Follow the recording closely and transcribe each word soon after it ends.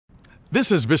This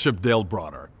is Bishop Dale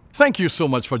Bronner. Thank you so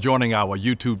much for joining our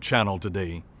YouTube channel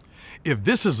today. If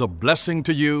this is a blessing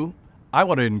to you, I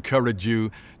want to encourage you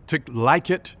to like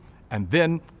it and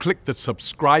then click the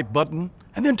subscribe button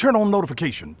and then turn on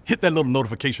notification. Hit that little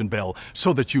notification bell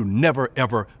so that you never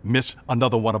ever miss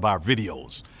another one of our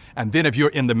videos. And then if you're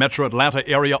in the Metro Atlanta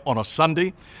area on a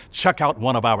Sunday, check out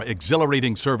one of our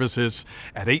exhilarating services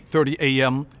at 8:30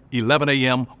 a.m., 11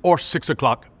 a.m., or 6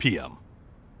 o'clock p.m.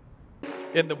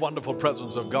 In the wonderful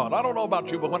presence of God. I don't know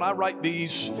about you, but when I write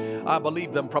these, I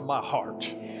believe them from my heart.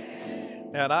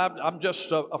 And I'm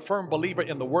just a firm believer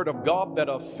in the Word of God that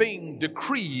a thing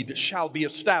decreed shall be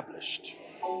established.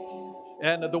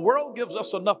 And the world gives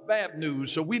us enough bad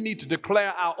news, so we need to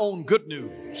declare our own good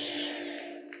news.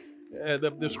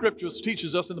 The scriptures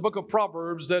teaches us in the book of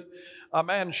Proverbs that a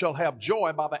man shall have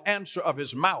joy by the answer of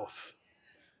his mouth.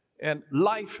 And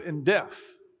life and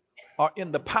death are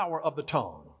in the power of the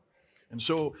tongue. And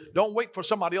so don't wait for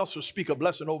somebody else to speak a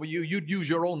blessing over you. You'd use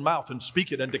your own mouth and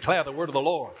speak it and declare the word of the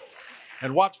Lord.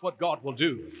 And watch what God will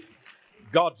do.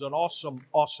 God's an awesome,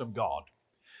 awesome God.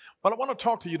 But I want to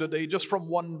talk to you today just from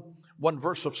one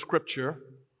verse of Scripture.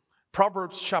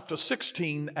 Proverbs chapter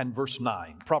 16 and verse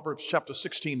 9. Proverbs chapter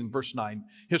 16 and verse 9.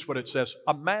 Here's what it says.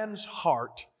 A man's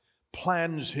heart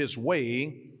plans his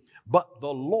way, but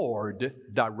the Lord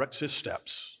directs his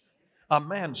steps. A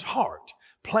man's heart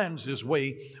plans his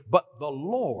way, but the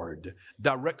Lord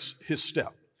directs his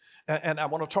step. And I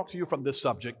want to talk to you from this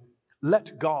subject.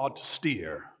 Let God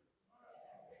steer.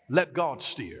 Let God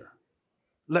steer.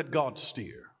 Let God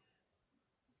steer.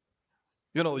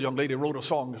 You know, the young lady wrote a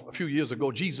song a few years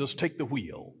ago, Jesus, take the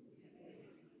wheel.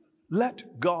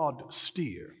 Let God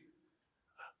steer.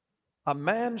 A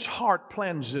man's heart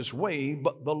plans his way,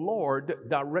 but the Lord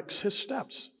directs his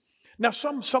steps. Now,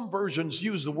 some versions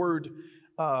use the word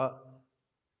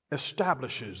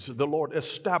establishes. The Lord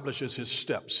establishes his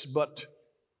steps, but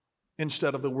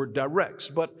instead of the word directs.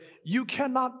 But you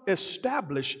cannot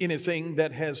establish anything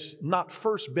that has not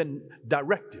first been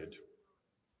directed.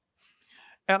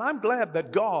 And I'm glad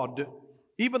that God,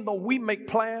 even though we make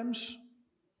plans,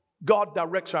 God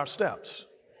directs our steps.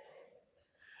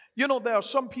 You know, there are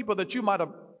some people that you might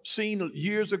have seen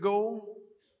years ago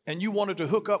and you wanted to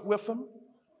hook up with them.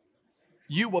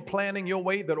 You were planning your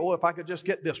way that, oh, if I could just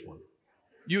get this one.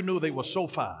 You knew they were so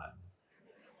fine.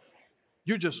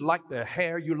 You just liked their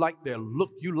hair, you liked their look,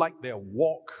 you liked their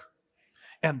walk,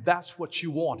 and that's what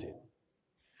you wanted.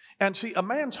 And see, a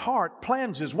man's heart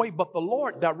plans his way, but the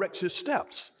Lord directs his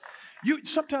steps. You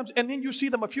sometimes, and then you see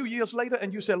them a few years later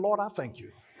and you say, Lord, I thank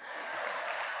you.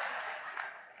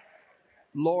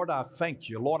 Lord, I thank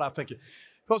you. Lord, I thank you.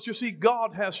 Because you see,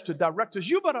 God has to direct us.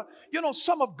 You know,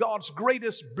 some of God's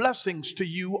greatest blessings to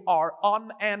you are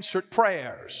unanswered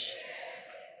prayers.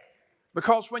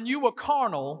 Because when you were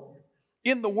carnal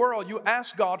in the world, you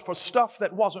asked God for stuff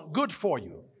that wasn't good for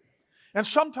you. And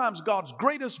sometimes God's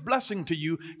greatest blessing to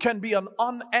you can be an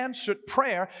unanswered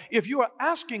prayer if you are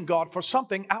asking God for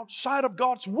something outside of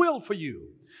God's will for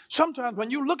you. Sometimes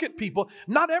when you look at people,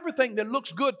 not everything that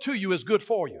looks good to you is good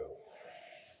for you.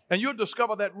 And you'll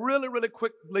discover that really, really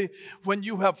quickly when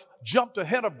you have jumped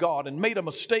ahead of God and made a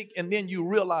mistake, and then you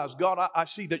realize, God, I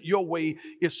see that your way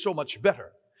is so much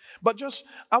better. But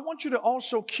I want you to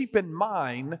also keep in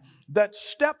mind that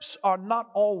steps are not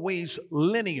always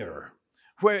linear,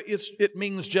 where it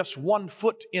means just one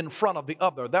foot in front of the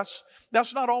other. That's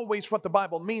not always what the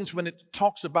Bible means when it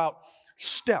talks about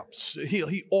steps.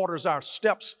 He orders our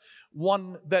steps,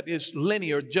 one that is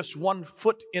linear, just one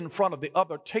foot in front of the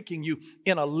other, taking you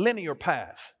in a linear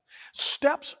path.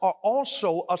 Steps are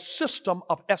also a system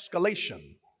of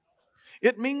escalation.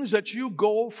 It means that you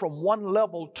go from one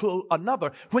level to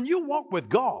another. When you walk with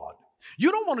God,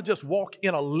 you don't want to just walk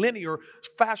in a linear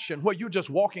fashion where you're just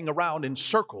walking around in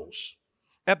circles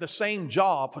at the same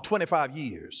job for 25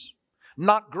 years,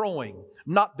 not growing,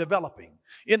 not developing,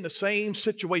 in the same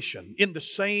situation, in the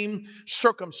same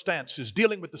circumstances,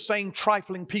 dealing with the same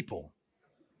trifling people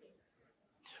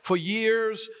for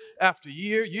years after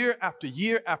year, year after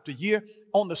year after year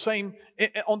on the same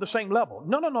level.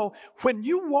 No. When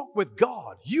you walk with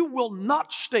God, you will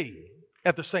not stay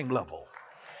at the same level.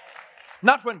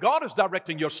 Not when God is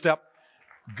directing your step.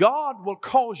 God will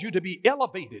cause you to be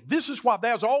elevated. This is why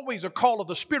there's always a call of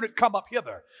the Spirit, come up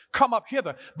hither, come up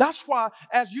hither. That's why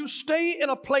as you stay in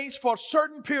a place for a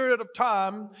certain period of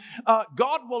time,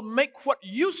 God will make what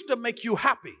used to make you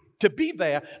happy to be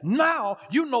there. Now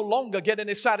you no longer get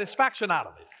any satisfaction out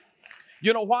of it.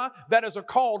 You know why? That is a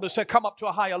call to say, come up to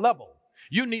a higher level.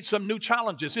 You need some new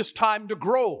challenges. It's time to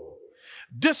grow.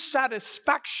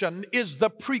 Dissatisfaction is the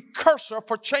precursor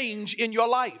for change in your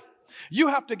life. You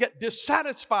have to get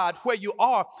dissatisfied where you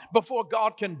are before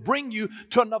God can bring you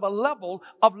to another level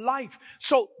of life.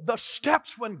 So the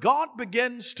steps, when God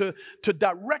begins to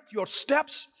direct your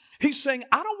steps, he's saying,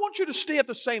 I don't want you to stay at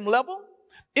the same level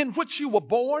in which you were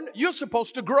born. You're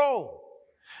supposed to grow.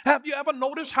 Have you ever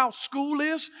noticed how school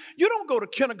is? You don't go to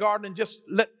kindergarten and just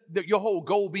let your whole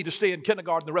goal be to stay in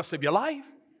kindergarten the rest of your life.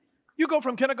 You go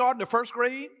from kindergarten to first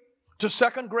grade, to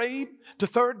second grade, to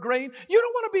third grade. You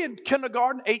don't want to be in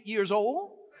kindergarten 8 years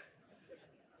old.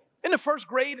 In the first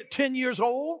grade at 10 years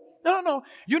old. No.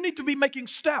 You need to be making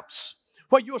steps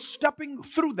where you're stepping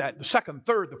through that. The second,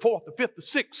 third, the fourth, the fifth, the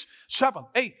sixth, seventh,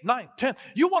 eighth, ninth, 10th.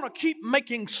 You want to keep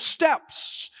making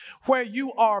steps where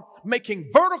you are making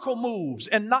vertical moves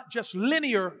and not just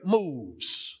linear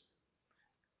moves.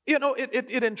 You know,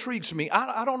 it intrigues me.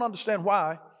 I don't understand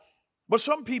why. But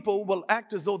some people will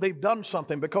act as though they've done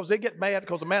something because they get mad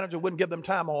because the manager wouldn't give them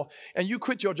time off, and you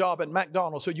quit your job at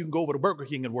McDonald's so you can go over to Burger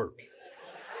King and work.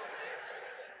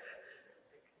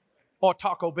 Or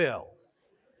Taco Bell.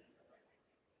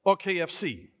 Or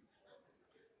KFC.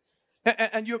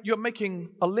 And you're making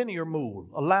a linear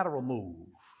move, a lateral move.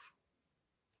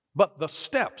 But the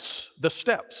steps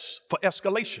for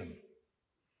escalation.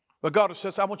 But God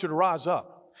says, I want you to rise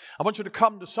up. I want you to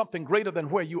come to something greater than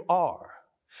where you are.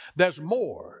 There's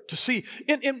more to see.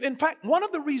 In fact, one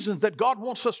of the reasons that God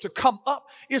wants us to come up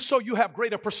is so you have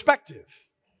greater perspective.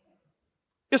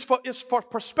 It's for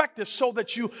perspective so that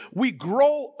we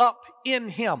grow up in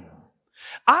Him.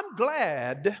 I'm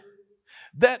glad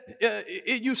that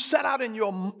you set out in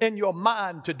your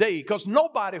mind today, because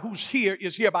nobody who's here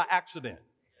is here by accident.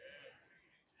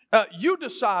 You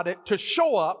decided to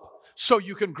show up so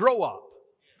you can grow up,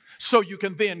 so you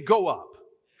can then go up.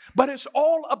 But it's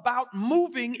all about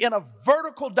moving in a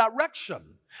vertical direction,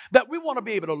 that we want to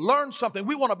be able to learn something.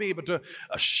 We want to be able to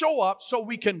show up so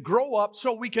we can grow up,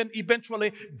 so we can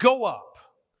eventually go up.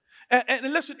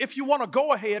 And listen, if you want to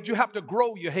go ahead, you have to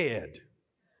grow your head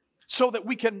so that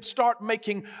we can start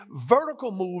making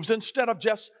vertical moves instead of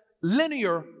just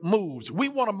linear moves. We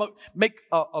want to make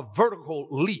a vertical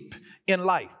leap in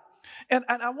life. And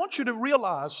I want you to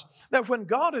realize that when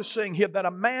God is saying here that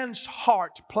a man's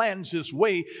heart plans his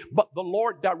way, but the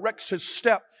Lord directs his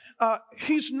step,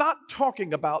 he's not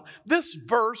talking about, this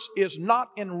verse is not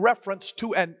in reference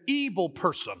to an evil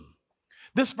person.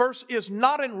 This verse is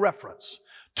not in reference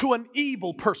to an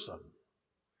evil person.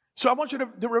 So I want you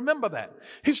to remember that.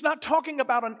 He's not talking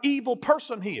about an evil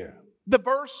person here. The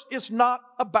verse is not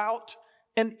about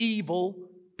an evil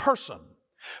person.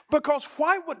 Because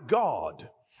why would God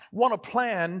want to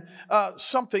plan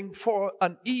something for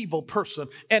an evil person?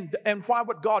 And why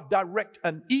would God direct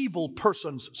an evil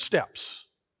person's steps?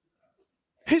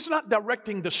 He's not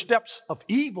directing the steps of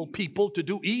evil people to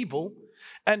do evil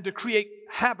and to create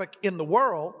havoc in the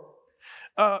world.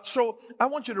 So I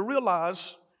want you to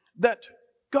realize that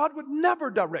God would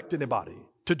never direct anybody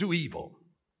to do evil.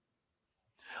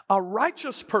 A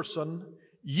righteous person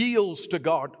yields to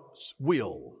God's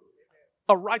will.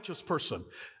 A righteous person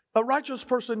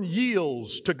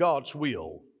yields to God's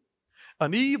will.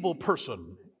 An evil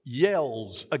person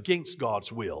yells against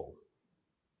God's will.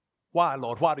 Why,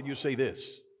 Lord? Why do you say this?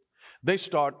 They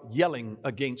start yelling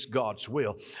against God's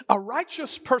will. A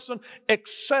righteous person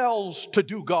excels to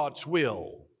do God's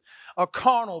will. A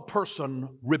carnal person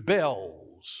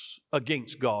rebels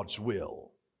against God's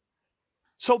will.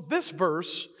 So this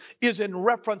verse is in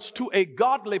reference to a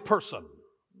godly person.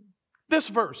 This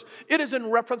verse, it is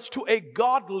in reference to a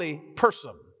godly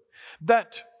person,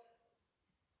 that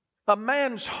a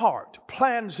man's heart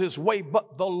plans his way,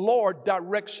 but the Lord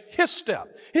directs his step.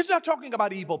 He's not talking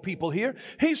about evil people here.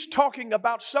 He's talking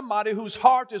about somebody whose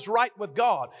heart is right with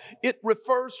God. It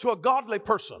refers to a godly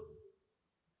person.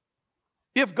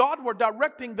 If God were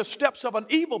directing the steps of an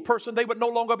evil person, they would no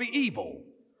longer be evil.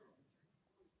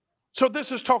 So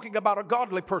this is talking about a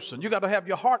godly person. You got to have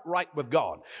your heart right with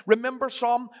God. Remember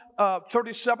Psalm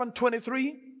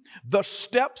 37:23? The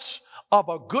steps of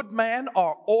a good man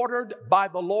are ordered by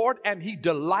the Lord, and he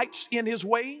delights in his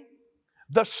way.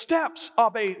 The steps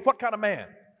of a, what kind of man?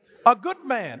 A good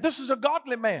man. This is a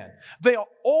godly man. They are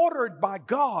ordered by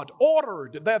God.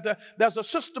 Ordered. There's a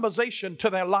systemization to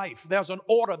their life. There's an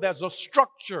order. There's a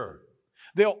structure.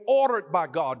 They're ordered by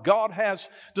God. God has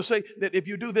to say that if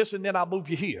you do this, and then I'll move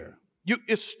you here.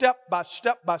 It's step by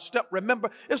step by step. Remember,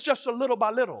 it's just a little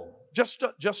by little. Just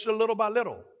a little by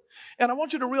little. And I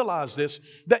want you to realize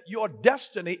this, that your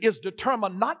destiny is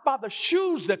determined not by the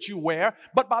shoes that you wear,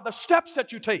 but by the steps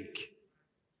that you take.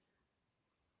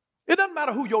 It doesn't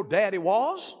matter who your daddy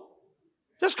was.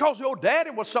 Just because your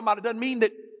daddy was somebody doesn't mean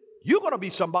that you're going to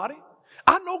be somebody.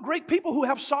 I know great people who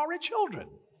have sorry children.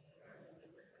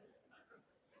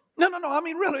 No. I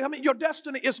mean, really, your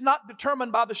destiny is not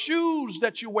determined by the shoes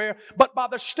that you wear, but by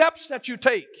the steps that you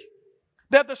take.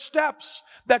 They're the steps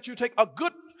that you take. A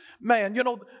good man,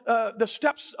 the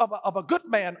steps of a good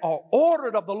man are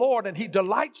ordered of the Lord, and he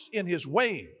delights in his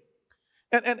way.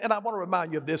 And I want to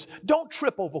remind you of this. Don't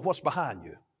trip over what's behind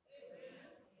you.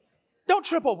 Don't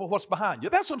trip over what's behind you.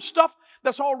 There's some stuff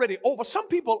that's already over. Some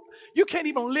people, you can't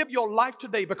even live your life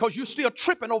today because you're still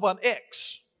tripping over an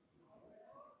ex.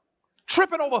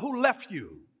 Tripping over who left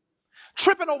you.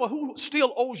 Tripping over who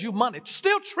still owes you money.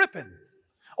 Still tripping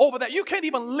over that. You can't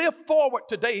even live forward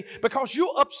today because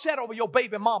you're upset over your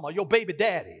baby mama, your baby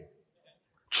daddy.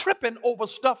 Tripping over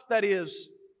stuff that is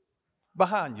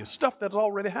behind you. Stuff that's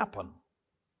already happened.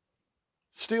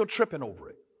 Still tripping over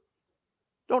it.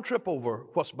 Don't trip over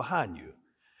what's behind you.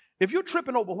 If you're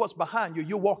tripping over what's behind you,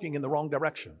 you're walking in the wrong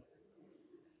direction.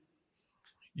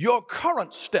 Your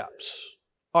current steps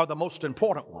are the most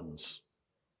important ones.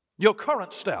 Your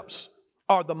current steps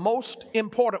are the most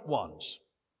important ones.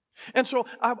 And so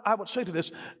I would say to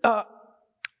this,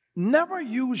 never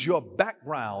use your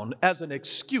background as an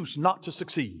excuse not to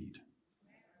succeed.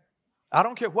 I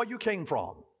don't care where you came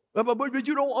from. But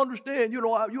you don't understand. You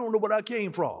don't know where I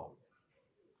came from.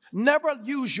 Never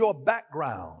use your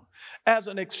background as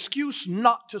an excuse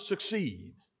not to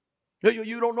succeed.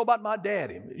 You don't know about my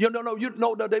daddy. You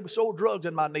know that they sold drugs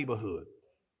in my neighborhood.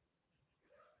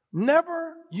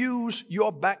 Never use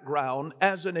your background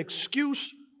as an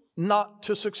excuse not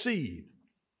to succeed.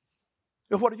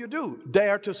 And what do?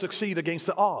 Dare to succeed against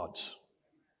the odds.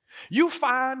 You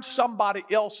find somebody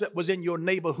else that was in your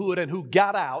neighborhood and who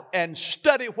got out and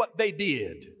study what they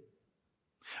did.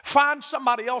 Find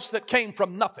somebody else that came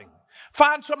from nothing.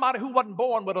 Find somebody who wasn't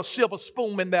born with a silver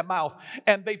spoon in their mouth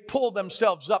and they pulled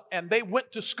themselves up and they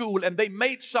went to school and they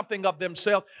made something of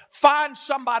themselves. Find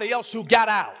somebody else who got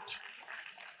out.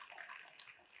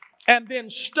 And then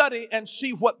study and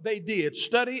see what they did.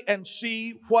 Study and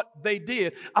see what they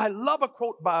did. I love a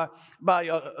quote by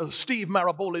Steve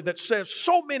Maraboli that says,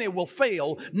 so many will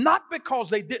fail, not because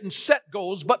they didn't set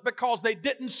goals, but because they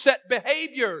didn't set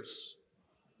behaviors.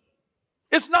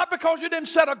 It's not because you didn't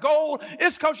set a goal.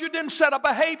 It's because you didn't set a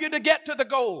behavior to get to the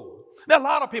goal. There are a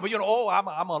lot of people, I'm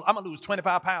going to lose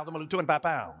 25 pounds. I'm going to lose 25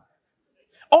 pounds.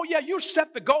 Oh, yeah, you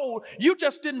set the goal. You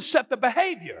just didn't set the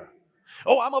behavior.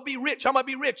 Oh, I'm going to be rich. I'm going to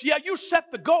be rich. Yeah, you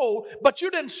set the goal, but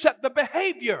you didn't set the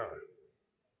behavior.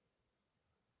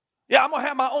 Yeah, I'm going to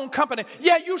have my own company.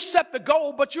 Yeah, you set the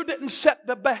goal, but you didn't set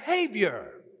the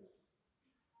behavior.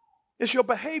 It's your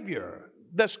behavior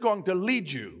that's going to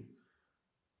lead you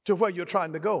to where you're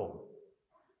trying to go.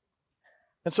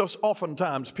 And so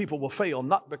oftentimes people will fail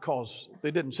not because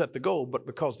they didn't set the goal, but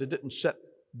because they didn't set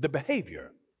the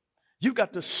behavior. You've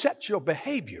got to set your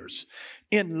behaviors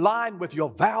in line with your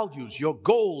values, your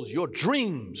goals, your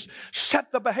dreams.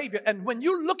 Set the behavior. And when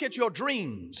you look at your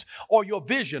dreams or your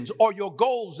visions or your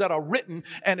goals that are written,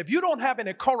 and if you don't have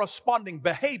any corresponding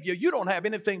behavior, you don't have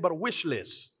anything but a wish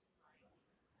list.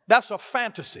 That's a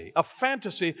fantasy. A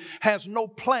fantasy has no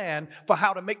plan for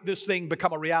how to make this thing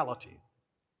become a reality.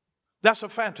 That's a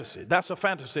fantasy. That's a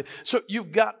fantasy. So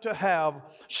you've got to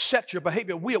set your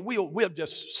behavior. We're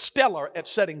just stellar at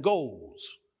setting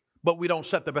goals, but we don't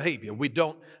set the behavior. We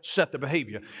don't set the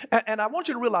behavior. And I want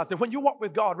you to realize that when you walk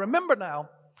with God, remember now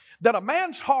that a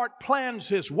man's heart plans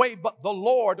his way, but the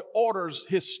Lord orders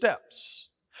his steps.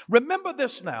 Remember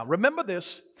this now. Remember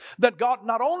this, that God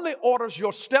not only orders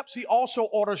your steps, He also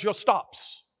orders your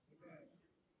stops.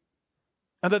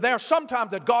 And that there are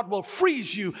sometimes that God will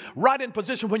freeze you right in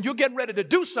position when you're getting ready to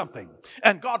do something,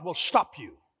 and God will stop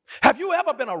you. Have you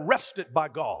ever been arrested by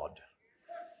God?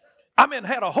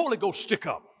 Had a Holy Ghost stick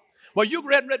up. Well, you're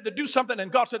ready to do something,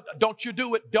 and God said, don't you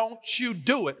do it, don't you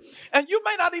do it. And you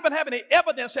may not even have any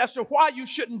evidence as to why you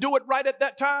shouldn't do it right at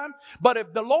that time, but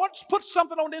if the Lord puts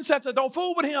something on the inside and says, don't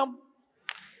fool with him,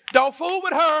 don't fool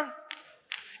with her.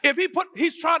 If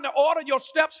He's trying to order your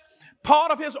steps,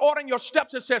 part of His ordering your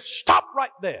steps, it says, stop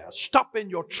right there. Stop in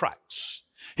your tracks.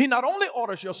 He not only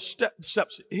orders your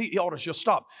steps, He orders your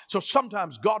stop. So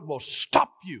sometimes God will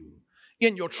stop you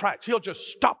in your tracks. He'll just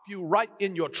stop you right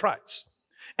in your tracks.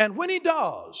 And when He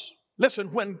does,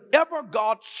 listen, whenever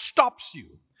God stops you,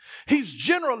 He's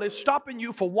generally stopping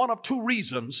you for one of two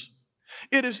reasons.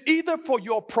 It is either for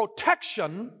your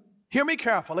protection. Hear me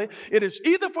carefully. It is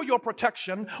either for your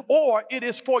protection or it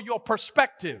is for your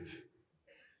perspective.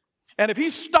 And if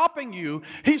He's stopping you,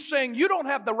 He's saying you don't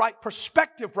have the right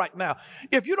perspective right now.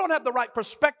 If you don't have the right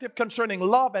perspective concerning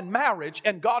love and marriage,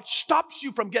 and God stops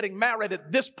you from getting married at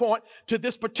this point to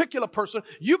this particular person,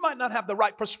 you might not have the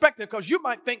right perspective because you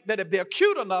might think that if they're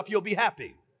cute enough, you'll be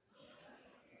happy.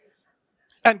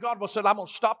 And God will say, I'm going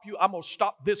to stop you. I'm going to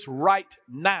stop this right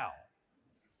now.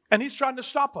 And he's trying to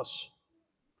stop us.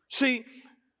 See,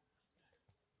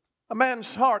 a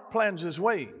man's heart plans his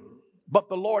way, but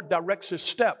the Lord directs his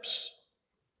steps.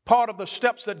 Part of the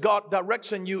steps that God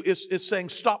directs in you is saying,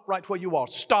 stop right where you are.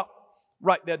 Stop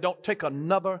right there. Don't take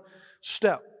another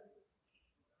step.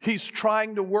 He's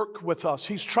trying to work with us.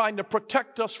 He's trying to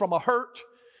protect us from a hurt,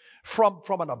 from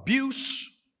an abuse,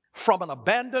 from an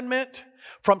abandonment,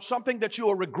 from something that you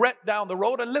will regret down the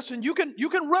road. And listen, you can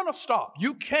run a stop.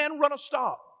 You can run a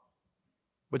stop,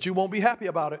 but you won't be happy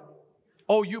about it.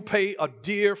 Oh, you pay a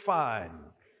dear fine.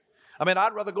 I mean,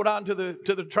 I'd rather go down to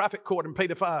the traffic court and pay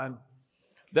the fine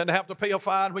than to have to pay a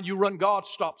fine when you run God's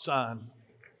stop sign.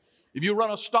 If you run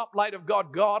a stoplight of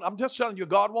God, I'm just telling you,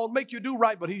 God won't make you do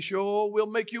right, but he sure will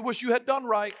make you wish you had done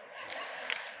right.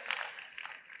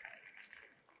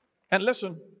 And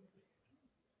listen,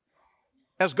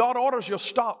 as God orders your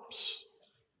stops,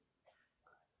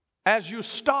 as you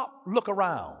stop, look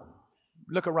around.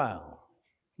 Look around.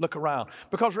 Look around.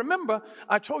 Because remember,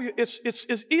 I told you, it's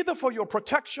either for your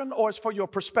protection or it's for your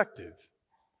perspective.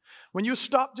 When you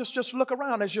stop, just look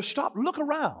around. As you stop, look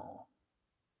around.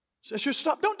 As you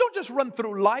stop, don't just run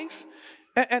through life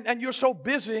and you're so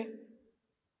busy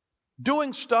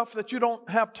doing stuff that you don't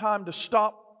have time to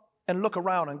stop and look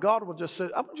around. And God will just say,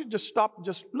 I want you to just stop and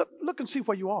just look and see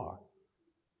where you are.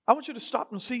 I want you to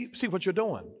stop and see what you're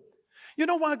doing. You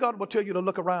know why God will tell you to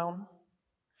look around?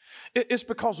 It's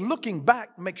because looking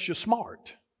back makes you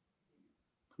smart.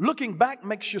 Looking back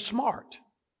makes you smart.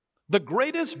 The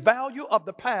greatest value of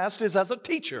the past is as a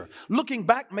teacher. Looking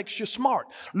back makes you smart.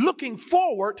 Looking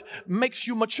forward makes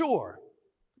you mature.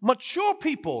 Mature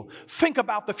people think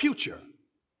about the future.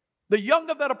 The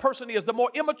younger that a person is, the more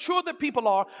immature that people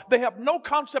are, they have no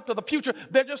concept of the future.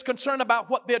 They're just concerned about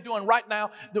what they're doing right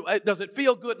now. Does it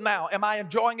feel good now? Am I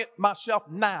enjoying it myself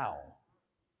now?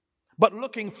 But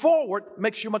looking forward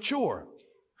makes you mature.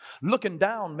 Looking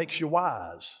down makes you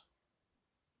wise.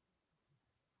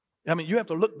 I mean, you have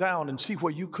to look down and see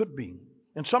where you could be.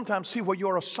 And sometimes see where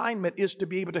your assignment is to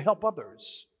be able to help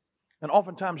others. And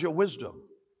oftentimes your wisdom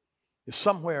is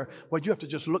somewhere where you have to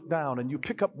just look down and you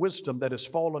pick up wisdom that has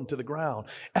fallen to the ground.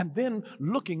 And then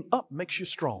looking up makes you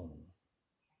strong.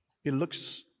 It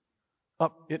looks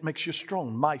up, it makes you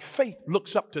strong. My faith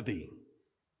looks up to thee.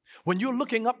 When you're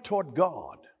looking up toward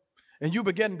God and you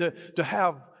begin to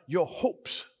have your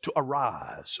hopes to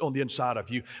arise on the inside of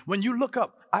you. When you look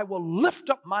up, I will lift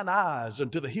up mine eyes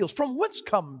unto the hills. From whence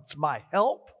comes my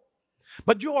help?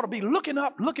 But you ought to be looking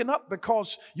up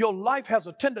because your life has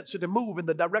a tendency to move in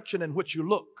the direction in which you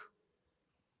look.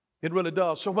 It really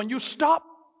does. So when you stop,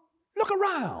 look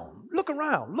around.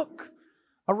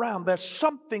 There's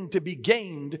something to be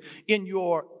gained in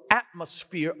your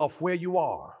atmosphere of where you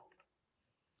are.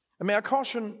 I mean, I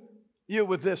caution you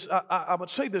with this. I would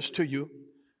say this to you.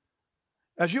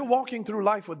 As you're walking through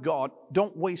life with God,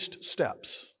 don't waste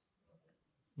steps.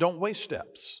 Don't waste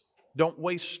steps. Don't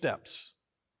waste steps.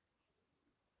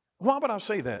 Why would I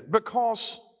say that?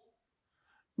 Because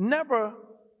never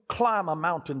climb a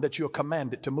mountain that you're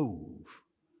commanded to move.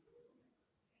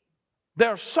 There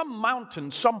are some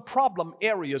mountains, some problem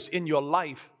areas in your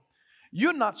life.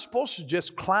 You're not supposed to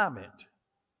just climb it.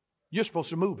 You're supposed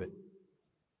to move it.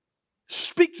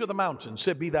 Speak to the mountain,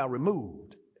 say, be thou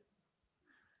removed,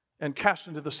 and cast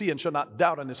into the sea, and shall not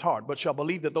doubt in his heart, but shall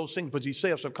believe that those things which he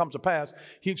saith shall come to pass.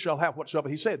 He shall have whatsoever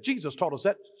he said. Jesus taught us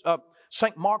that.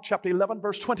 St. Mark chapter 11,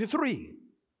 verse 23.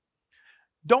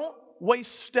 Don't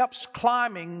waste steps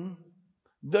climbing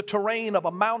the terrain of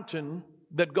a mountain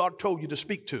that God told you to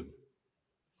speak to.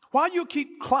 Why you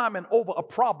keep climbing over a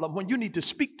problem when you need to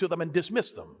speak to them and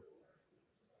dismiss them?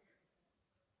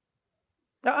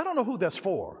 Now, I don't know who that's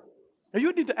for. Now,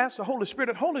 you need to ask the Holy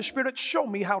Spirit, show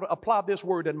me how to apply this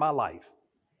word in my life.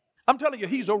 I'm telling you,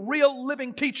 he's a real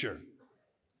living teacher.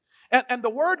 And the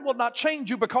word will not change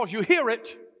you because you hear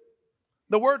it.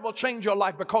 The word will change your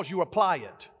life because you apply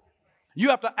it.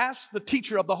 You have to ask the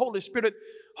teacher of the Holy Spirit,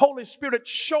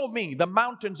 show me the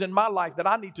mountains in my life that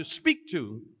I need to speak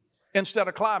to instead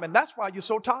of climbing. That's why you're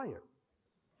so tired.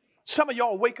 Some of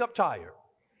y'all wake up tired.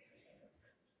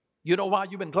 You know why?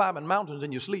 You've been climbing mountains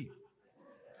in your sleep.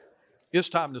 It's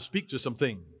time to speak to some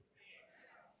things.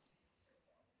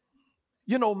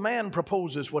 You know, man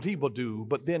proposes what he will do,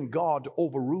 but then God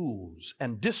overrules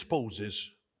and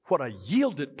disposes what a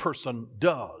yielded person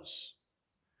does.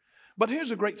 But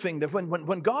here's a great thing, that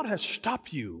when God has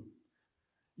stopped you,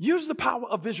 use the power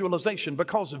of visualization,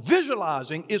 because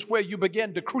visualizing is where you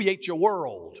begin to create your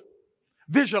world.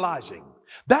 Visualizing.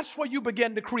 That's where you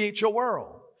begin to create your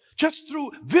world. Just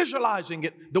through visualizing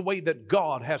it the way that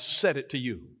God has said it to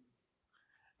you.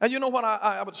 And you know what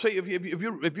I would say,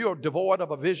 if you're devoid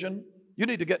of a vision, you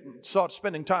need to start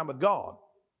spending time with God.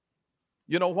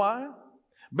 You know why?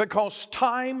 Because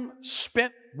time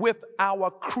spent with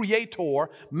our Creator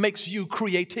makes you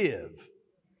creative.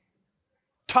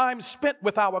 Time spent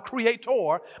with our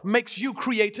Creator makes you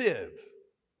creative.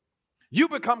 You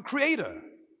become creator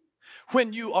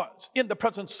when you are in the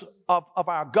presence of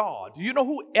our God. You know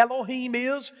who Elohim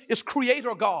is? It's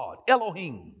Creator God.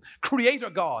 Elohim, Creator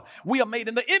God. We are made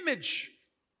in the image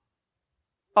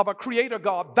of a Creator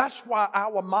God. That's why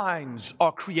our minds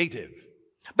are creative.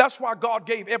 That's why God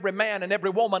gave every man and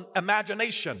every woman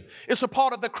imagination. It's a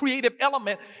part of the creative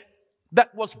element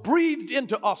that was breathed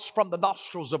into us from the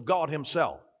nostrils of God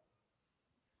Himself.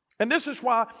 And this is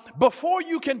why before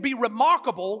you can be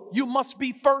remarkable, you must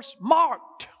be first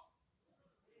marked.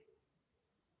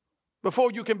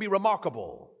 Before you can be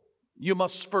remarkable, you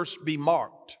must first be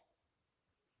marked.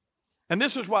 And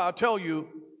this is why I tell you,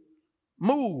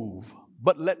 move,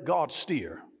 but let God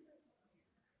steer.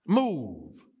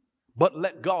 Move, but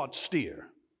let God steer.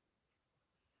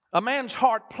 A man's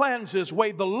heart plans his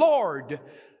way. The Lord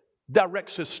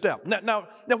directs his step. Now,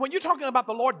 when you're talking about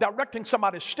the Lord directing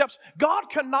somebody's steps, God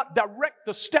cannot direct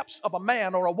the steps of a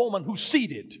man or a woman who's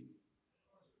seated.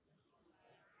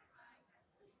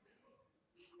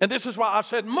 And this is why I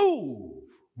said, move,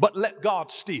 but let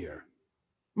God steer.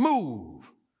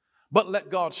 Move, but let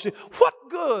God steer. What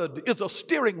good is a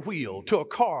steering wheel to a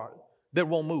car that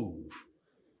won't move?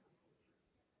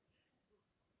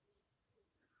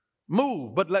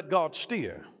 Move, but let God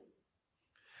steer.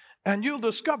 And you'll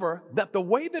discover that the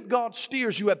way that God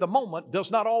steers you at the moment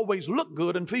does not always look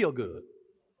good and feel good.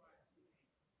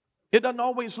 It doesn't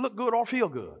always look good or feel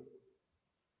good.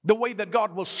 The way that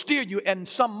God will steer you in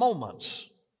some moments,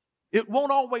 it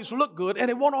won't always look good and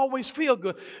it won't always feel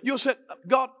good. You'll say,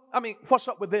 God, what's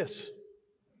up with this?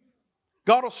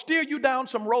 God will steer you down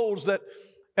some roads that,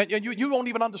 and you won't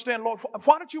even understand, Lord,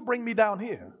 why did you bring me down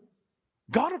here?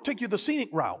 God will take you the scenic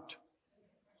route.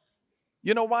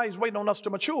 You know why? He's waiting on us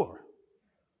to mature.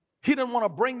 He didn't want to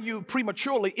bring you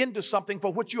prematurely into something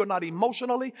for which you are not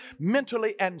emotionally,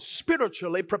 mentally, and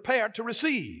spiritually prepared to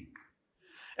receive.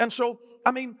 And so,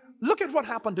 look at what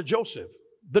happened to Joseph,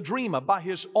 the dreamer, by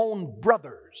his own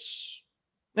brothers.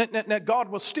 Now, God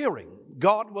was steering.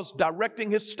 God was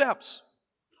directing his steps.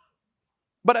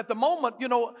 But at the moment,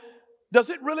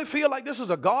 does it really feel like this is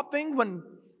a God thing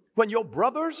when your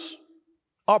brothers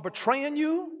are betraying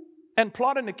you and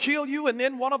plotting to kill you? And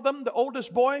then one of them, the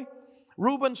oldest boy,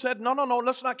 Reuben, said, no,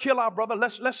 let's not kill our brother.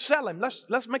 Let's sell him.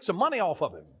 Let's make some money off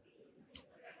of him.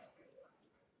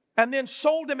 And then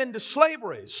sold him into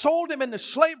slavery.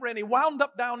 And he wound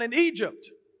up down in Egypt.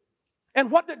 And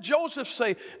what did Joseph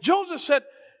say? Joseph said,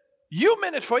 you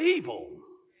meant it for evil,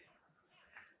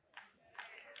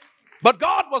 but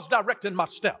God was directing my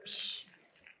steps.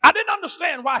 I didn't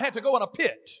understand why I had to go in a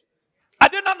pit. I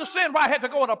didn't understand why I had to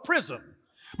go in a prison.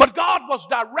 But God was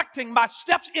directing my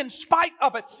steps in spite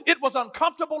of it. It was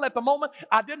uncomfortable at the moment.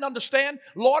 I didn't understand.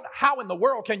 Lord, how in the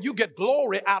world can you get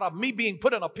glory out of me being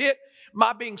put in a pit,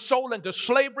 my being sold into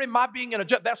slavery, my being in a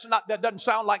jail? That doesn't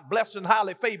sound like blessed and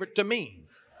highly favored to me.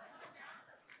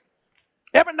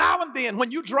 Every now and then when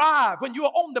you drive, when you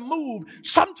are on the move,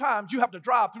 sometimes you have to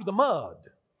drive through the mud.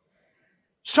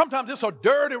 Sometimes it's a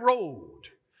dirty road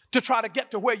to try to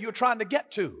get to where you're trying to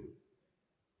get to.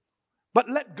 But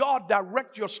let God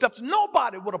direct your steps.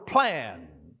 Nobody would have planned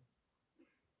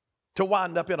to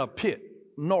wind up in a pit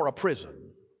nor a prison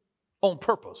on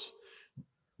purpose.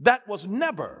 That was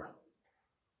never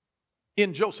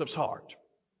in Joseph's heart.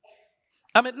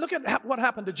 Look at what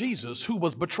happened to Jesus, who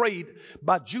was betrayed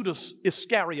by Judas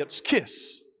Iscariot's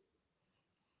kiss.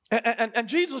 And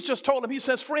Jesus just told him, he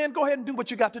says, friend, go ahead and do what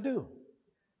you got to do.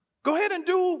 Go ahead and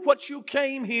do what you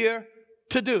came here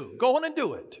to do. Go on and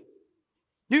do it.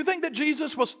 Do you think that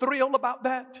Jesus was thrilled about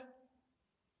that?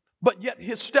 But yet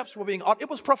his steps were being ordered. It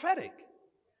was prophetic.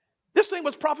 This thing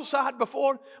was prophesied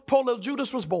before poor little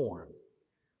Judas was born,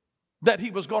 that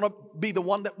he was going to be the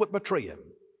one that would betray him.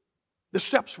 The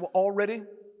steps were already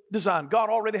designed. God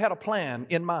already had a plan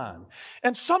in mind.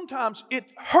 And sometimes it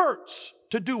hurts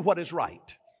to do what is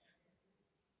right.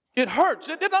 It hurts.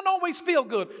 It doesn't always feel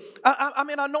good. I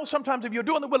know sometimes if you're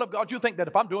doing the will of God, you think that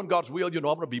if I'm doing God's will, I'm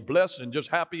going to be blessed and just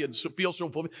happy and feel so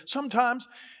fulfilled. Sometimes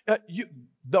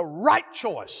the right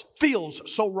choice feels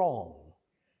so wrong.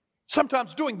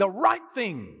 Sometimes doing the right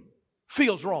thing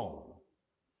feels wrong.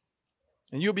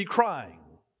 And you'll be crying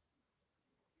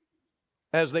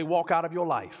as they walk out of your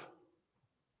life.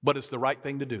 But it's the right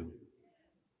thing to do.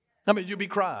 You'll be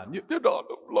crying.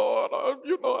 Lord,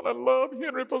 I love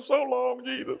Henry for so long,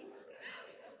 Jesus.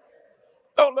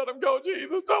 Don't let him go,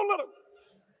 Jesus. Don't let him.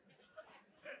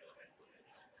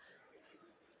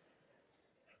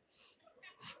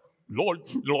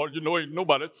 Lord, you know, ain't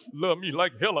nobody love me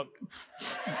like Helen.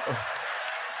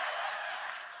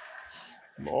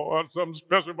 Lord, something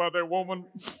special about that woman.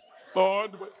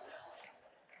 Lord.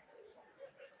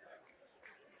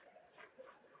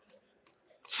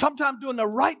 Sometimes doing the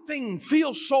right thing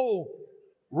feels so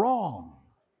wrong.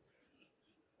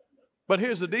 But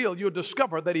here's the deal. You'll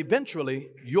discover that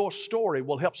eventually your story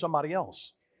will help somebody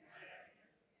else.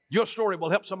 Your story will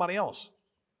help somebody else.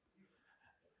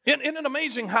 Isn't it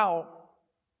amazing how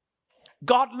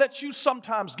God lets you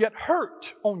sometimes get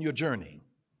hurt on your journey?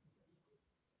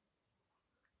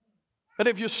 And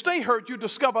if you stay hurt, you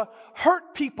discover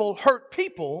hurt people,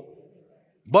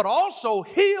 but also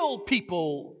heal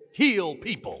people.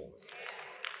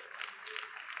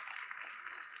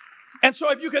 And so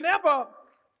if you can ever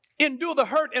endure the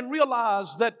hurt and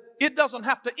realize that it doesn't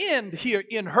have to end here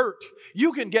in hurt,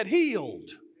 you can get healed.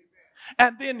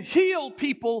 And then heal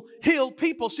people.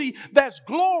 See, there's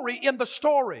glory in the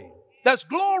story. There's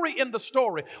glory in the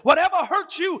story. Whatever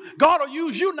hurts you, God will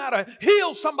use you now to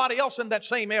heal somebody else in that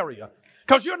same area.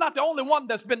 Because you're not the only one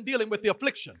that's been dealing with the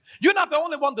affliction. You're not the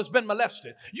only one that's been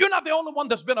molested. You're not the only one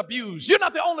that's been abused. You're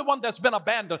not the only one that's been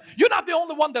abandoned. You're not the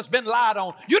only one that's been lied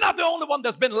on. You're not the only one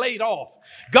that's been laid off.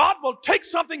 God will take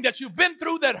something that you've been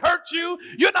through that hurt you.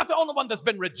 You're not the only one that's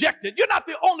been rejected. You're not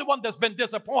the only one that's been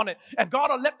disappointed. And God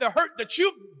will let the hurt that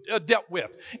you've dealt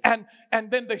with and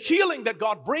then the healing that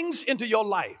God brings into your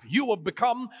life, you will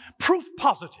become proof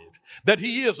positive that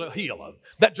He is a healer,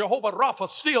 that Jehovah Rapha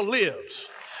still lives,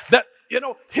 that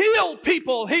heal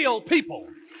people,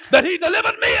 that He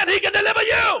delivered me and He can deliver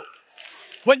you.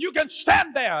 When you can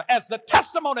stand there as the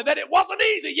testimony that it wasn't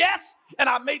easy, yes, and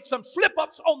I made some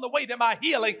slip-ups on the way to my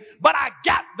healing, but I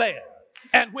got there.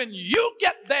 And when you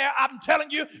get there, I'm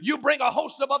telling you, you bring a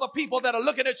host of other people that are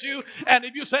looking at you, and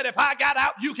if you said, if I got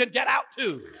out, you can get out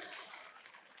too.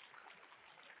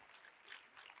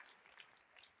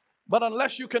 But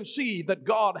unless you can see that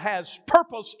God has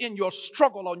purpose in your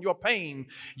struggle, on your pain,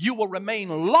 you will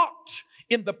remain locked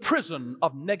in the prison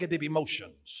of negative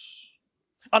emotions.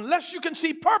 Unless you can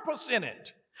see purpose in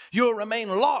it, you'll remain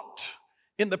locked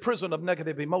in the prison of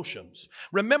negative emotions.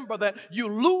 Remember that you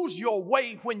lose your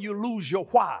way when you lose your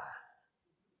why.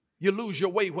 You lose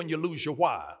your way when you lose your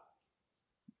why.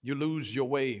 You lose your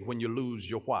way when you lose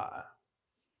your why.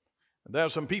 There are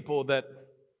some people that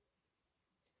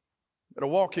are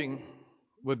walking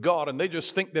with God, and they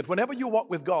just think that whenever you walk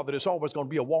with God, that it's always going to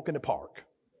be a walk in the park.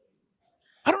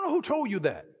 I don't know who told you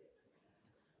that.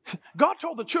 God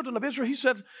told the children of Israel, He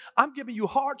said, I'm giving you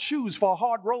hard shoes for a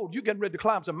hard road. You're getting ready to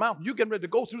climb some mountain. You're getting ready to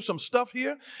go through some stuff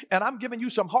here, and I'm giving you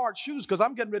some hard shoes because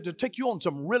I'm getting ready to take you on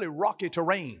some really rocky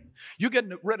terrain. You're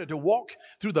getting ready to walk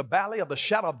through the valley of the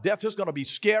shadow of death. It's going to be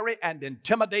scary and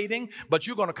intimidating, but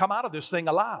you're going to come out of this thing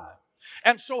alive.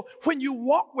 And so when you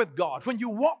walk with God,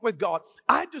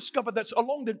 I discovered that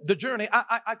along the journey,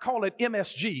 I call it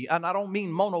MSG, and I don't mean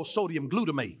monosodium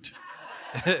glutamate.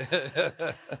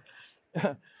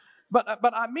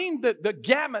 But I mean the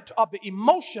gamut of the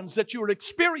emotions that you'll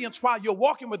experience while you're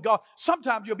walking with God.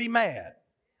 Sometimes you'll be mad.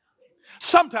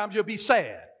 Sometimes you'll be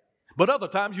sad. But other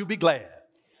times you'll be glad.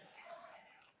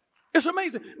 It's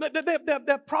amazing.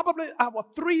 They're probably our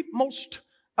three most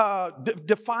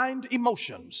defined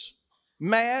emotions.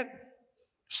 Mad,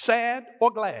 sad, or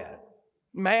glad.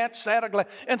 Mad, sad, or glad.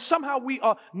 And somehow we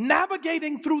are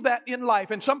navigating through that in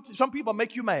life. And some people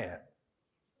make you mad.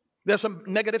 There's some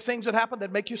negative things that happen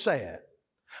that make you sad.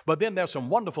 But then there's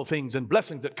some wonderful things and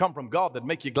blessings that come from God that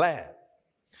make you glad.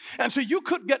 And so you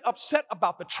could get upset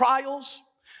about the trials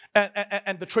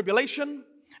and the tribulation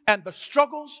and the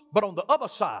struggles. But on the other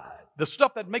side, the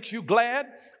stuff that makes you glad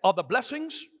are the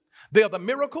blessings. They are the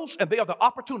miracles, and they are the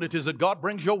opportunities that God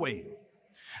brings your way.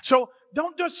 So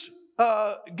don't just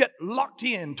get locked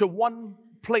into one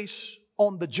place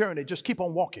on the journey. Just keep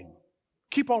on walking.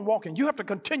 Keep on walking. You have to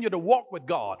continue to walk with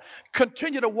God.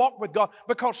 Continue to walk with God,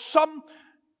 because some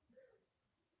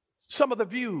of the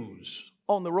views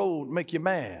on the road make you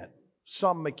mad.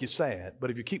 Some make you sad. But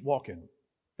if you keep walking,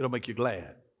 it'll make you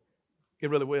glad. It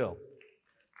really will.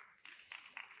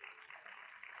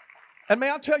 And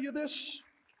may I tell you this?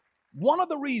 One of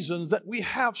the reasons that we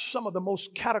have some of the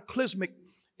most cataclysmic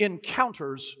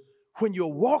encounters when you're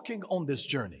walking on this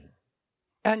journey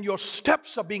and your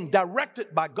steps are being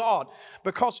directed by God,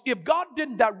 because if God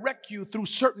didn't direct you through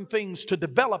certain things to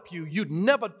develop you, you'd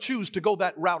never choose to go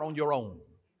that route on your own.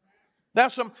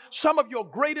 There's some of your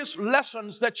greatest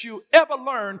lessons that you ever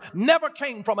learned never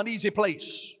came from an easy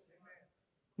place.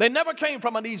 They never came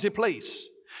from an easy place.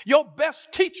 Your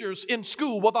best teachers in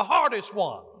school were the hardest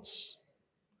ones.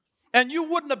 And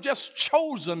you wouldn't have just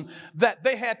chosen that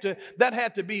that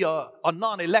had to be a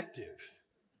non-elective.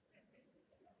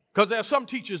 Because there are some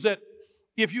teachers that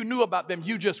if you knew about them,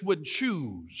 you just wouldn't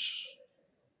choose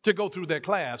to go through their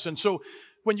class. And so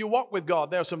when you walk with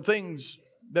God, there are some things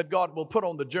that God will put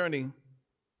on the journey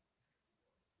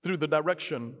through the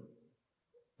direction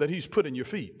that He's put in your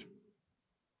feet.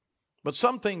 But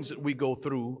some things that we go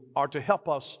through are to help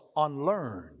us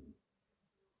unlearn.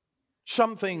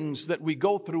 Some things that we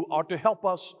go through are to help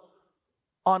us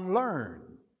unlearn.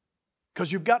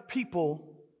 Because you've got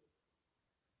people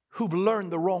who've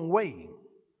learned the wrong way.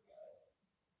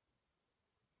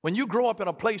 When you grow up in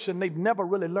a place and they've never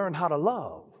really learned how to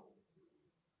love,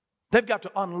 they've got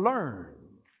to unlearn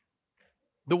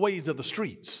the ways of the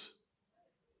streets.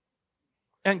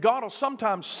 And God will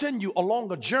sometimes send you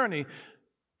along a journey,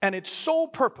 and its sole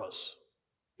purpose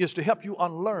is to help you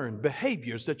unlearn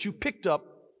behaviors that you picked up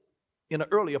in an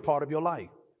earlier part of your life.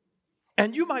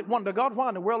 And you might wonder, God, why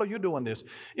in the world are you doing this?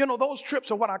 You know, those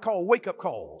trips are what I call wake-up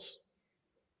calls.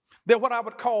 They're what I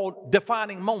would call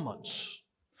defining moments.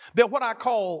 They're what I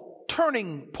call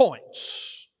turning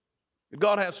points.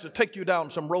 God has to take you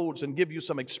down some roads and give you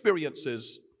some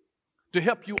experiences to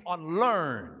help you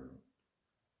unlearn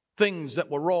things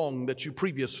that were wrong that you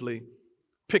previously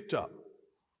picked up.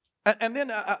 And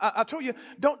then I told you,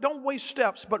 don't waste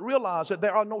steps, but realize that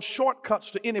there are no shortcuts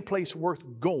to any place worth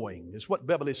going, is what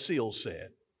Beverly Seals said.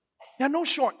 There are no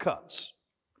shortcuts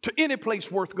to any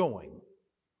place worth going.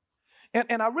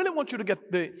 And I really want you to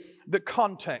get the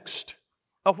context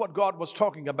of what God was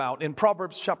talking about in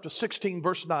Proverbs chapter 16,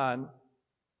 verse 9.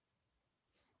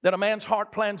 That a man's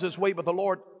heart plans his way, but the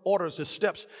Lord orders his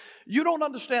steps. You don't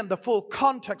understand the full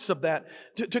context of that.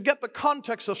 To get the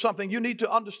context of something, you need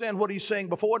to understand what he's saying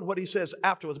before and what he says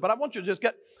afterwards. But I want you to just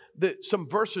get some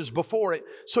verses before it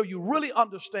so you really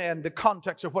understand the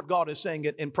context of what God is saying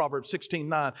in Proverbs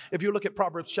 16:9. If you look at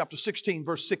Proverbs chapter 16,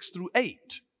 verse 6 through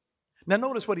 8. Now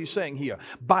notice what he's saying here.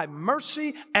 By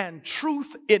mercy and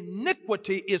truth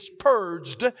iniquity is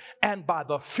purged, and by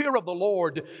the fear of the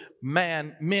Lord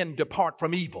men depart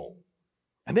from evil.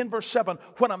 And then verse 7,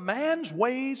 when a man's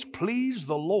ways please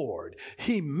the Lord,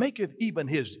 he maketh even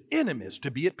his enemies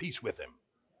to be at peace with him.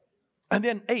 And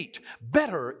then 8,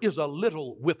 better is a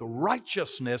little with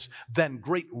righteousness than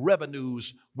great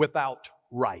revenues without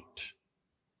right.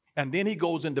 And then he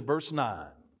goes into verse 9.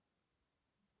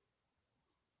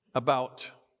 About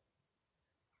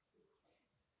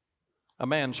a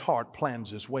man's heart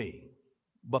plans his way,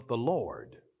 but the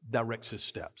Lord directs his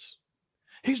steps.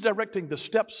 He's directing the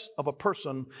steps of a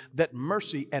person that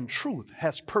mercy and truth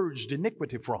has purged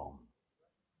iniquity from.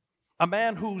 A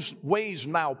man whose ways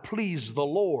now please the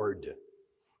Lord,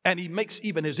 and he makes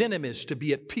even his enemies to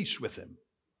be at peace with him.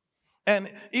 And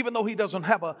even though he doesn't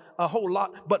have a whole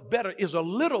lot, but better is a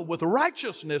little with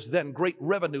righteousness than great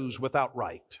revenues without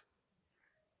right.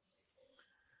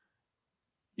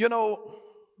 You know,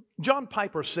 John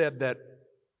Piper said that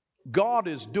God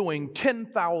is doing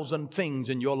 10,000 things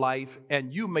in your life,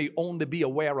 and you may only be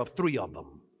aware of 3 of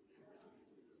them.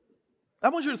 I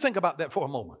want you to think about that for a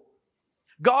moment.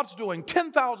 God's doing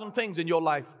 10,000 things in your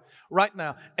life right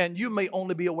now, and you may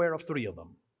only be aware of 3 of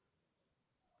them.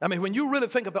 I mean, when you really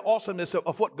think of the awesomeness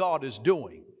of what God is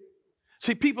doing,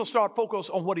 see, people start focused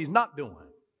on what He's not doing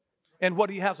and what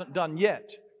He hasn't done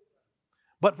yet.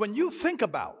 But when you think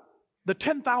about the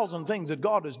 10,000 things that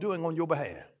God is doing on your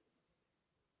behalf,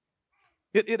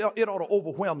 it ought to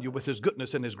overwhelm you with His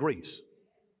goodness and His grace.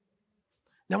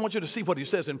 Now I want you to see what He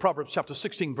says in Proverbs chapter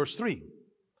 16, verse 3.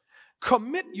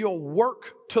 Commit your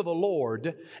work to the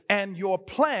Lord, and your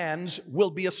plans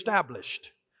will be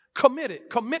established. Commit it.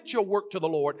 Commit your work to the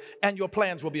Lord, and your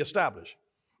plans will be established.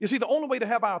 You see, the only way to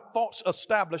have our thoughts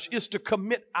established is to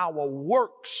commit our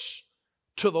works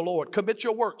to the Lord. Commit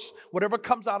your works, whatever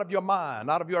comes out of your mind,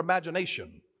 out of your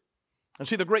imagination. And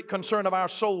see, the great concern of our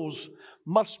souls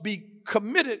must be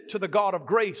committed to the God of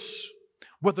grace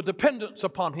with a dependence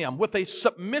upon Him, with a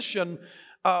submission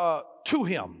to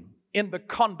Him in the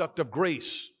conduct of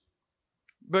grace.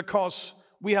 Because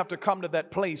we have to come to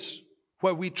that place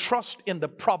where we trust in the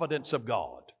providence of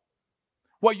God,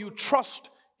 where you trust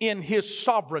in His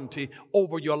sovereignty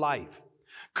over your life.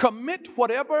 Commit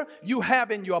whatever you have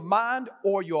in your mind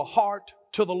or your heart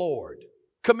to the Lord.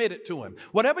 Commit it to Him.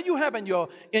 Whatever you have in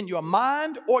your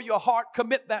mind or your heart,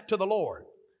 commit that to the Lord.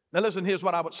 Now listen, here's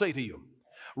what I would say to you.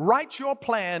 Write your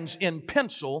plans in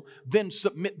pencil, then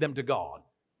submit them to God.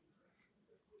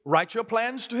 Write your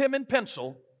plans to Him in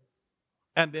pencil,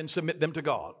 and then submit them to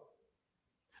God.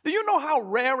 Do you know how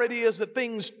rare it is that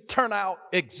things turn out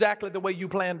exactly the way you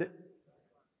planned it?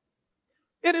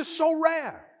 It is so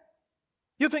rare.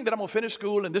 You think that I'm going to finish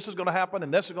school and this is going to happen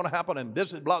and this is going to happen and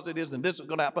this is blah, it is, and this is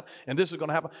going to happen and this is going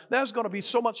to happen. There's going to be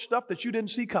so much stuff that you didn't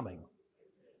see coming.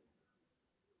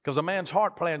 Because a man's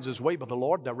heart plans his way, but the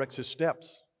Lord directs his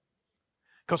steps.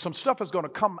 Because some stuff is going to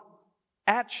come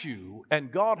at you,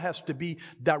 and God has to be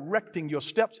directing your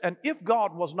steps. And if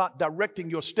God was not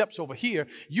directing your steps over here,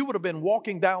 you would have been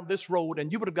walking down this road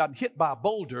and you would have gotten hit by a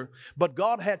boulder, but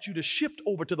God had you to shift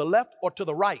over to the left or to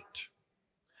the right.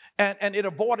 And it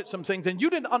avoided some things, and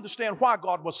you didn't understand why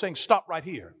God was saying stop right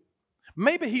here.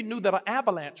 Maybe he knew that an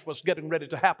avalanche was getting ready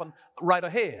to happen right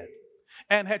ahead.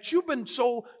 And had you been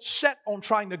so set on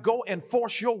trying to go and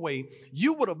force your way,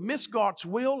 you would have missed God's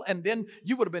will, and then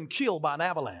you would have been killed by an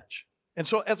avalanche. And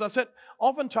so, as I said,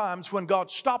 oftentimes when God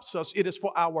stops us, it is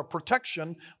for our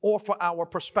protection or for our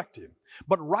perspective.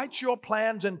 But write your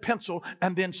plans in pencil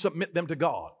and then submit them to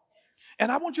God.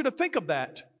 And I want you to think of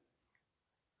that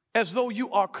as though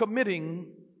you are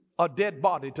committing a dead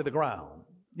body to the ground.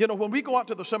 You know, when we go out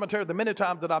to the cemetery, the many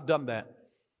times that I've done that,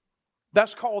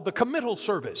 that's called the committal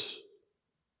service.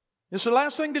 It's the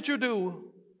last thing that you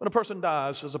do when a person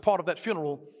dies as a part of that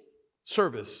funeral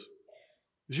service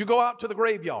is you go out to the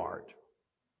graveyard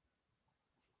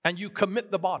and you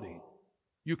commit the body.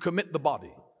 You commit the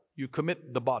body. You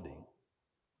commit the body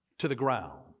to the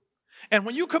ground. And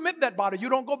when you commit that body, you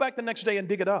don't go back the next day and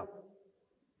dig it up.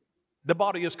 The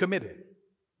body is committed.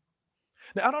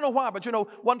 Now, I don't know why, but you know,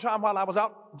 one time while I was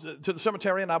out to the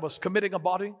cemetery and I was committing a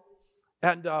body,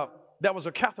 and there was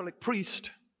a Catholic priest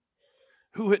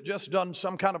who had just done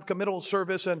some kind of committal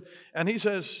service, and he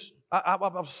says, I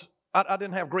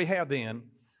didn't have gray hair then,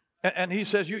 and he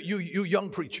says, you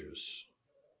young preachers,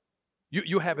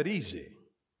 you have it easy.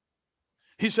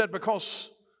 He said, because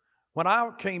when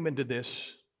I came into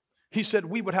this, he said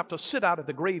we would have to sit out at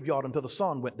the graveyard until the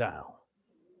sun went down.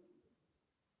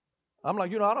 I'm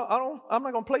like, you know, I'm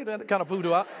not going to play that kind of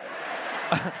voodoo.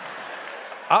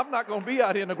 I'm not going to be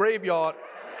out here in the graveyard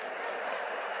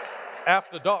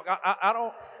after dark. I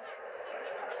don't.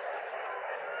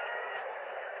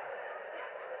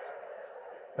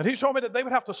 And he told me that they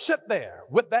would have to sit there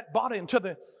with that body until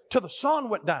the sun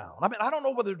went down. I mean, I don't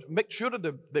know whether to make sure that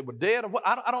they were dead or what.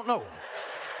 I don't know.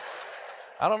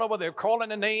 I don't know whether they're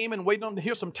calling a name and waiting on to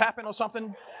hear some tapping or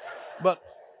something. But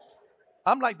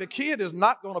I'm like, the kid is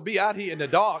not going to be out here in the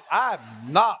dark. I'm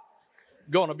not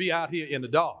going to be out here in the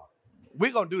dark.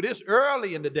 We're going to do this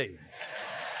early in the day.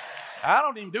 I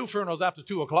don't even do funerals after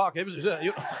 2 o'clock. It was just,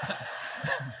 you know.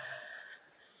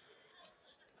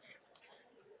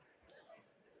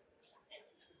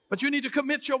 But you need to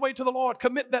commit your way to the Lord.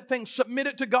 Commit that thing. Submit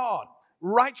it to God.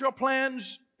 Write your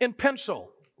plans in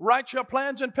pencil. Write your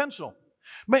plans in pencil.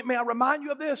 May I remind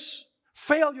you of this?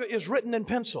 Failure is written in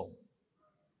pencil.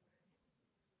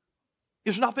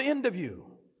 It's not the end of you.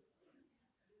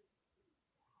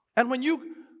 And when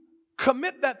you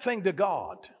commit that thing to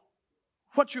God,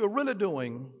 what you're really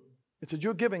doing is that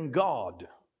you're giving God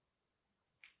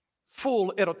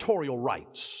full editorial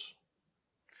rights.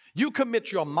 You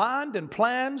commit your mind and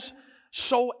plans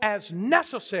so as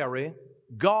necessary,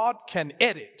 God can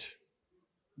edit,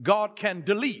 God can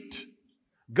delete,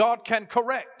 God can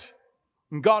correct,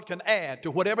 and God can add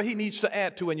to whatever He needs to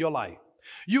add to in your life.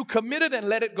 You commit it and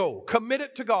let it go. Commit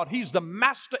it to God. He's the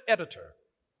master editor.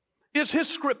 It's His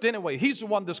script anyway. He's the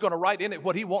one that's going to write in it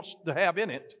what He wants to have in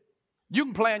it. You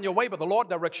can plan your way, but the Lord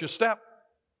directs your step.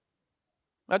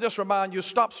 I just remind you,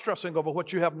 stop stressing over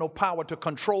what you have no power to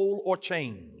control or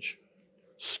change.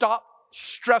 Stop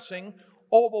stressing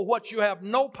over what you have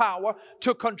no power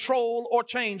to control or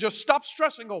change. Just stop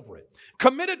stressing over it.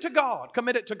 Commit it to God.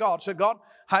 Commit it to God. Say, God,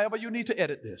 however you need to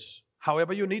edit this,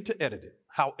 however you need to edit it,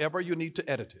 however you need to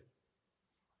edit it.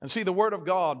 And see, the Word of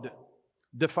God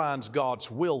defines God's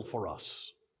will for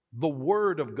us. The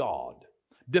Word of God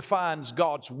defines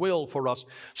God's will for us.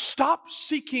 Stop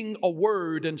seeking a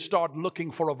word and start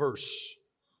looking for a verse.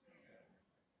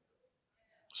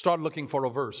 Start looking for a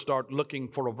verse. Start looking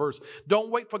for a verse.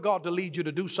 Don't wait for God to lead you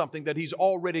to do something that He's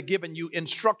already given you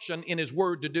instruction in His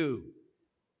Word to do.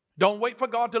 Don't wait for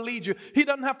God to lead you. He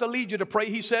doesn't have to lead you to pray.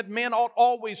 He said men ought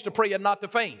always to pray and not to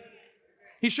faint.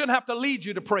 He shouldn't have to lead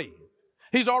you to pray.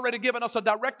 He's already given us a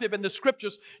directive in the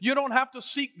Scriptures. You don't have to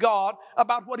seek God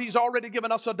about what He's already given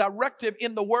us a directive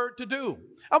in the Word to do.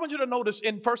 I want you to notice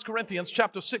in 1 Corinthians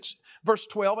chapter 6, verse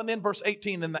 12, and then verse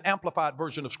 18 in the Amplified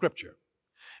version of Scripture.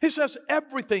 He says,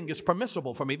 everything is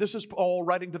permissible for me. This is Paul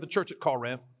writing to the church at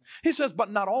Corinth. He says,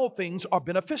 but not all things are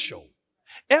beneficial.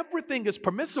 Everything is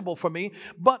permissible for me,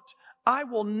 but I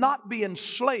will not be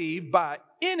enslaved by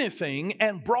anything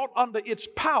and brought under its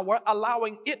power,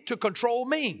 allowing it to control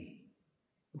me.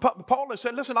 Paul has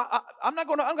said, listen, I'm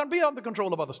going to be under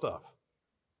control of other stuff.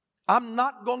 I'm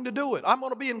not going to do it. I'm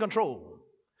going to be in control.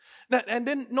 Now, and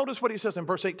then notice what he says in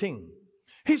verse 18.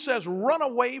 He says, run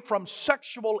away from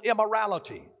sexual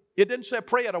immorality. It didn't say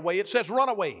pray it away. It says run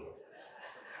away.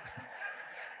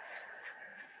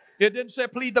 It didn't say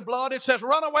plead the blood. It says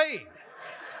run away.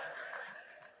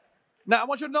 Now, I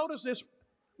want you to notice this.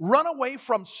 Run away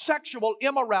from sexual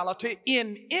immorality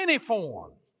in any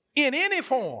form. In any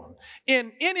form.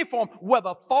 In any form,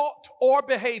 whether thought or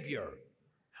behavior.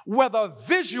 Whether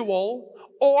visual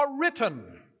or written.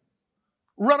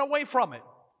 Run away from it.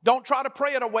 Don't try to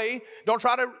pray it away. Don't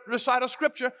try to recite a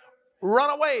scripture. Run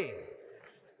away.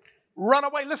 Run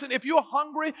away. Listen, if you're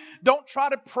hungry, don't try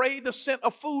to pray the scent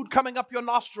of food coming up your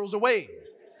nostrils away.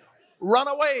 Run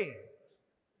away.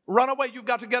 Run away. You've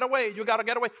got to get away. You've got to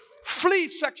get away. Flee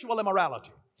sexual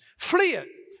immorality. Flee it.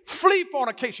 Flee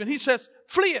fornication. He says,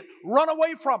 flee it. Run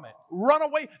away from it. Run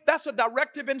away. That's a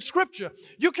directive in Scripture.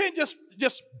 You can't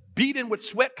just beating with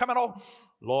sweat coming off.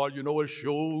 Lord, you know,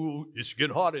 it's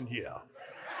getting hot in here.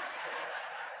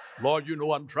 Lord, you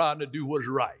know I'm trying to do what's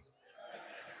right.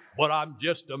 But I'm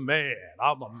just a man.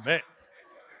 I'm a man.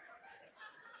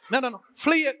 No.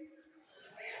 Flee it.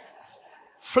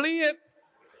 Flee it.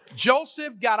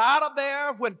 Joseph got out of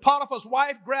there when Potiphar's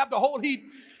wife grabbed a hold.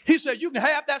 He said, you can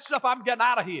have that stuff. I'm getting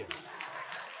out of here.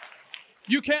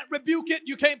 You can't rebuke it.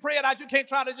 You can't pray it out. You can't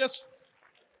try to just,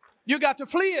 you got to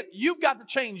flee it. You've got to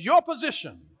change your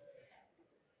position.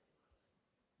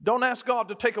 Don't ask God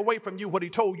to take away from you what he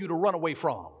told you to run away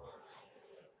from.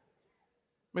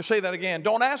 Let me say that again.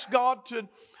 Don't ask God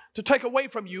to take away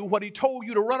from you what he told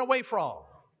you to run away from.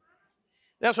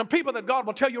 There's some people that God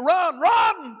will tell you, run,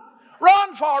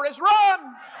 Forrest, run.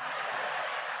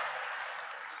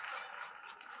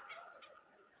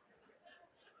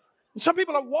 Some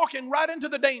people are walking right into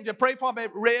the danger. Pray for me,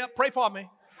 Reb, pray for me.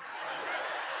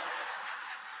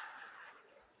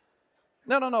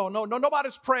 No.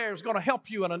 Nobody's prayer is going to help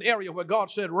you in an area where God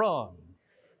said run.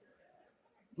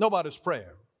 Nobody's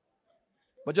prayer.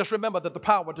 But just remember that the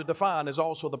power to define is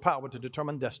also the power to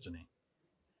determine destiny.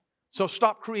 So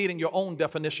stop creating your own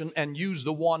definition and use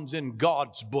the ones in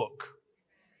God's book.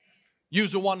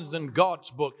 Use the ones in God's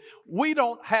book. We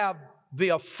don't have the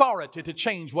authority to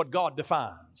change what God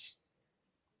defines.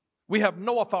 We have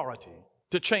no authority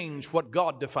to change what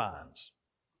God defines.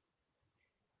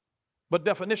 But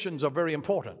definitions are very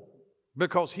important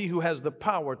because he who has the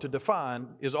power to define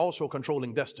is also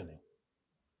controlling destiny.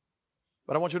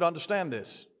 But I want you to understand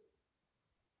this.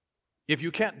 If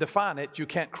you can't define it, you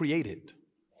can't create it.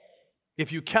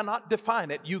 If you cannot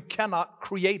define it, you cannot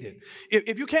create it.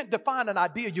 If you can't define an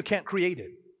idea, you can't create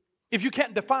it. If you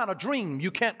can't define a dream,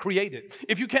 you can't create it.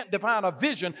 If you can't define a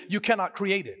vision, you cannot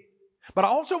create it. But I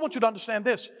also want you to understand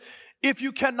this. If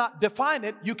you cannot define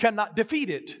it, you cannot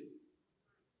defeat it.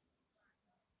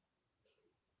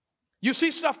 You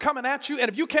see stuff coming at you, and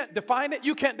if you can't define it,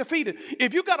 you can't defeat it.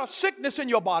 If you got a sickness in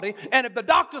your body, and if the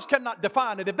doctors cannot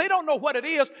define it, if they don't know what it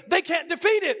is, they can't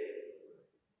defeat it.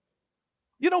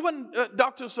 You know when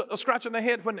doctors are scratching their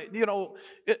head when,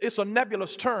 it's a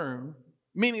nebulous term,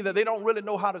 meaning that they don't really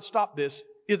know how to stop this,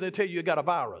 is they tell you got a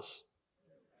virus.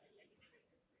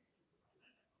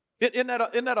 Isn't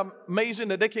that amazing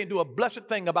that they can't do a blessed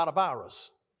thing about a virus?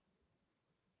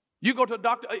 You go to a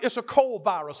doctor, it's a cold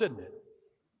virus, isn't it?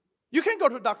 You can't go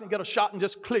to a doctor and get a shot and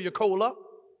just clear your cold up.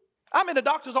 I'm in the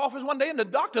doctor's office one day and the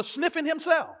doctor's sniffing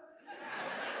himself.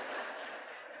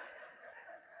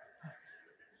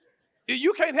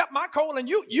 You can't help my cold and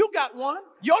you got one.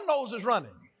 Your nose is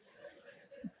running.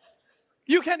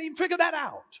 You can't even figure that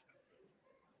out.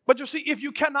 But you see, if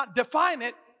you cannot define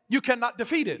it, you cannot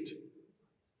defeat it.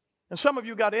 And some of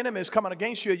you got enemies coming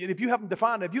against you. If you haven't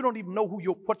defined it, if you don't even know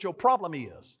what your problem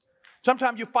is.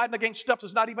 Sometimes you're fighting against stuff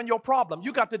that's not even your problem.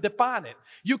 You got to define it.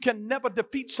 You can never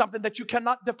defeat something that you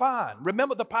cannot define.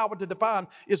 Remember, the power to define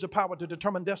is the power to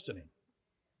determine destiny.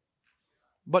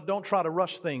 But don't try to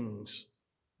rush things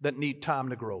that need time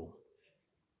to grow.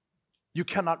 You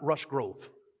cannot rush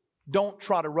growth. Don't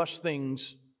try to rush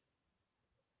things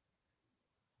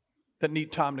that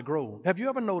need time to grow. Have you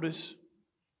ever noticed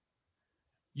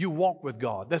you walk with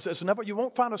God? You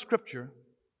won't find a scripture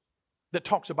that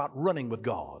talks about running with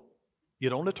God.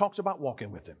 It only talks about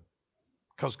walking with him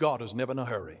because God is never in a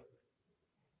hurry.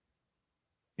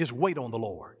 It's wait on the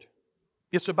Lord.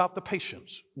 It's about the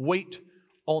patience. Wait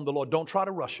on the Lord. Don't try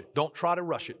to rush it. Don't try to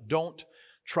rush it. Don't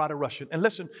try to rush it. And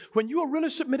listen, when you are really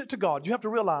submitted to God, you have to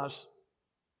realize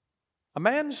a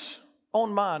man's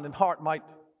own mind and heart might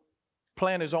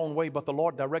plan his own way, but the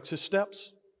Lord directs his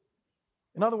steps.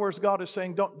 In other words, God is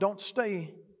saying, don't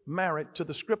stay married to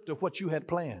the script of what you had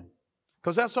planned.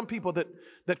 Because there's some people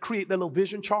that create their little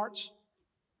vision charts,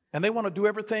 and they want to do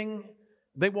everything.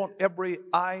 They want every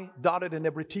I dotted and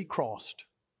every T crossed.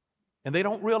 And they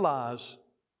don't realize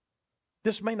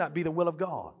this may not be the will of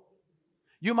God.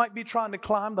 You might be trying to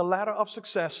climb the ladder of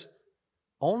success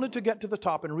only to get to the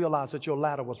top and realize that your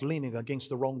ladder was leaning against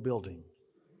the wrong building.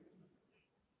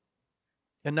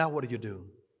 And now what do?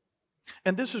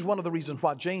 And this is one of the reasons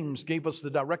why James gave us the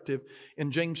directive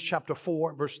in James chapter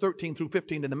 4, verse 13 through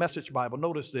 15 in the Message Bible.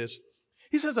 Notice this.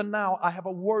 He says, and now I have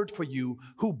a word for you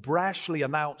who brashly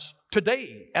announce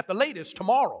today, at the latest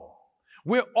tomorrow,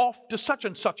 we're off to such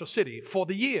and such a city for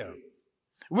the year.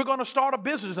 We're going to start a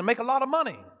business and make a lot of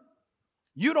money.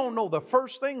 You don't know the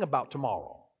first thing about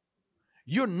tomorrow.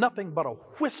 You're nothing but a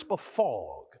wisp of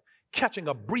fog catching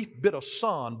a brief bit of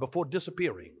sun before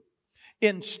disappearing.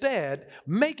 Instead,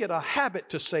 make it a habit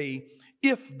to say,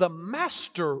 if the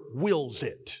master wills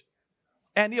it,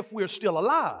 and if we're still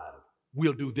alive,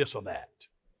 we'll do this or that.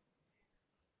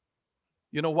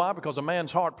 You know why? Because a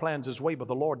man's heart plans his way, but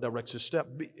the Lord directs his step.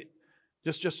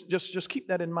 Just keep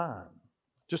that in mind.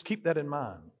 Just keep that in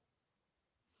mind.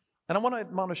 And I want to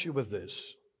admonish you with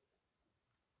this.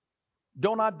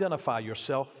 Don't identify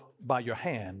yourself by your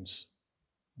hands,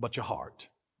 but your heart.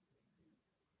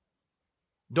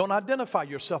 Don't identify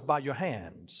yourself by your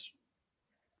hands,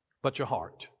 but your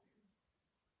heart.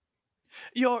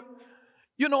 Your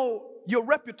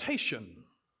reputation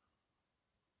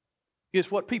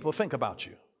is what people think about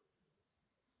you.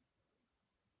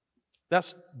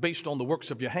 That's based on the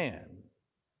works of your hand.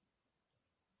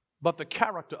 But the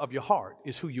character of your heart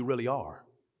is who you really are.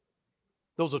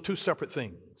 Those are two separate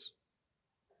things.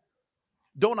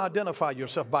 Don't identify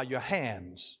yourself by your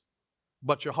hands,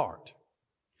 but your heart.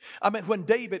 I mean, when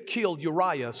David killed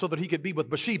Uriah so that he could be with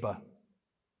Bathsheba,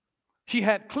 he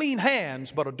had clean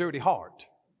hands but a dirty heart.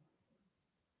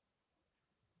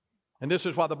 And this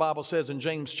is why the Bible says in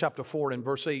James chapter 4 and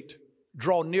verse 8,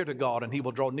 draw near to God and he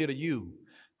will draw near to you.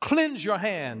 Cleanse your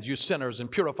hands, you sinners, and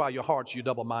purify your hearts, you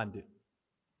double-minded.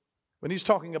 When he's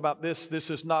talking about this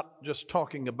is not just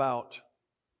talking about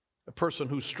a person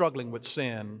who's struggling with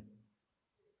sin,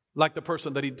 like the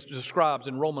person that he describes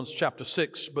in Romans chapter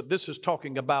 6, but this is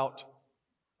talking about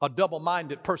a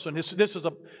double-minded person. This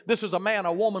is a man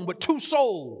or woman with two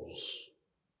souls.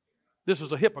 This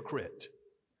is a hypocrite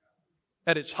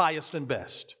at its highest and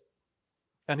best.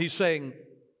 And he's saying,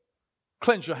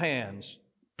 cleanse your hands,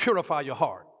 purify your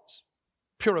hearts,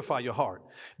 purify your heart.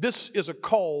 This is a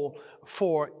call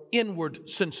for inward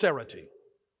sincerity.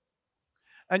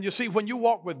 And you see, when you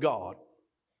walk with God,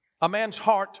 a man's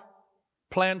heart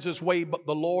plans his way, but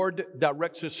the Lord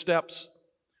directs his steps.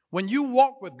 When you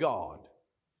walk with God,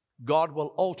 God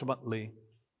will ultimately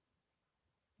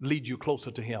lead you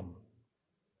closer to Him.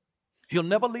 He'll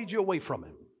never lead you away from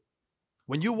Him.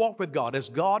 When you walk with God, as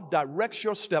God directs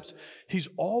your steps, He's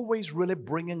always really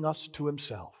bringing us to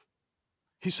Himself.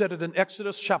 He said it in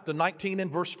Exodus chapter 19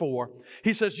 and verse 4.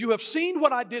 He says, you have seen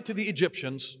what I did to the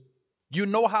Egyptians. You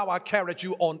know how I carried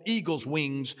you on eagle's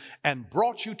wings and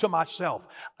brought you to myself.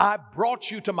 I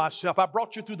brought you to myself. I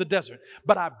brought you through the desert,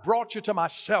 but I brought you to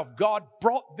myself. God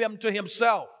brought them to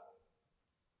Himself.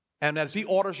 And as He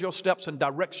orders your steps and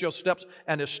directs your steps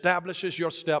and establishes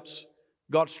your steps,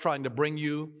 God's trying to bring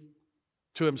you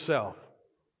to Himself.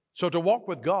 So to walk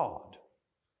with God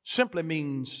simply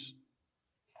means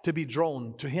to be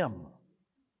drawn to Him.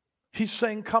 He's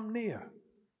saying, come near,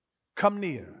 come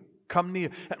near. Come near.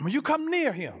 And when you come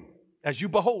near Him, as you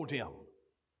behold Him,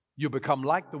 you become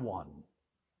like the one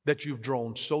that you've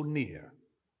drawn so near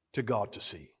to God to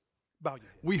see.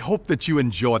 We hope that you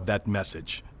enjoyed that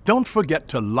message. Don't forget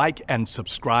to like and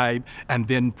subscribe and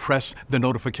then press the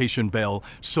notification bell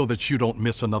so that you don't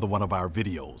miss another one of our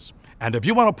videos. And if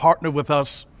you want to partner with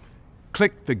us,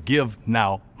 click the Give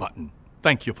Now button.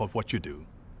 Thank you for what you do.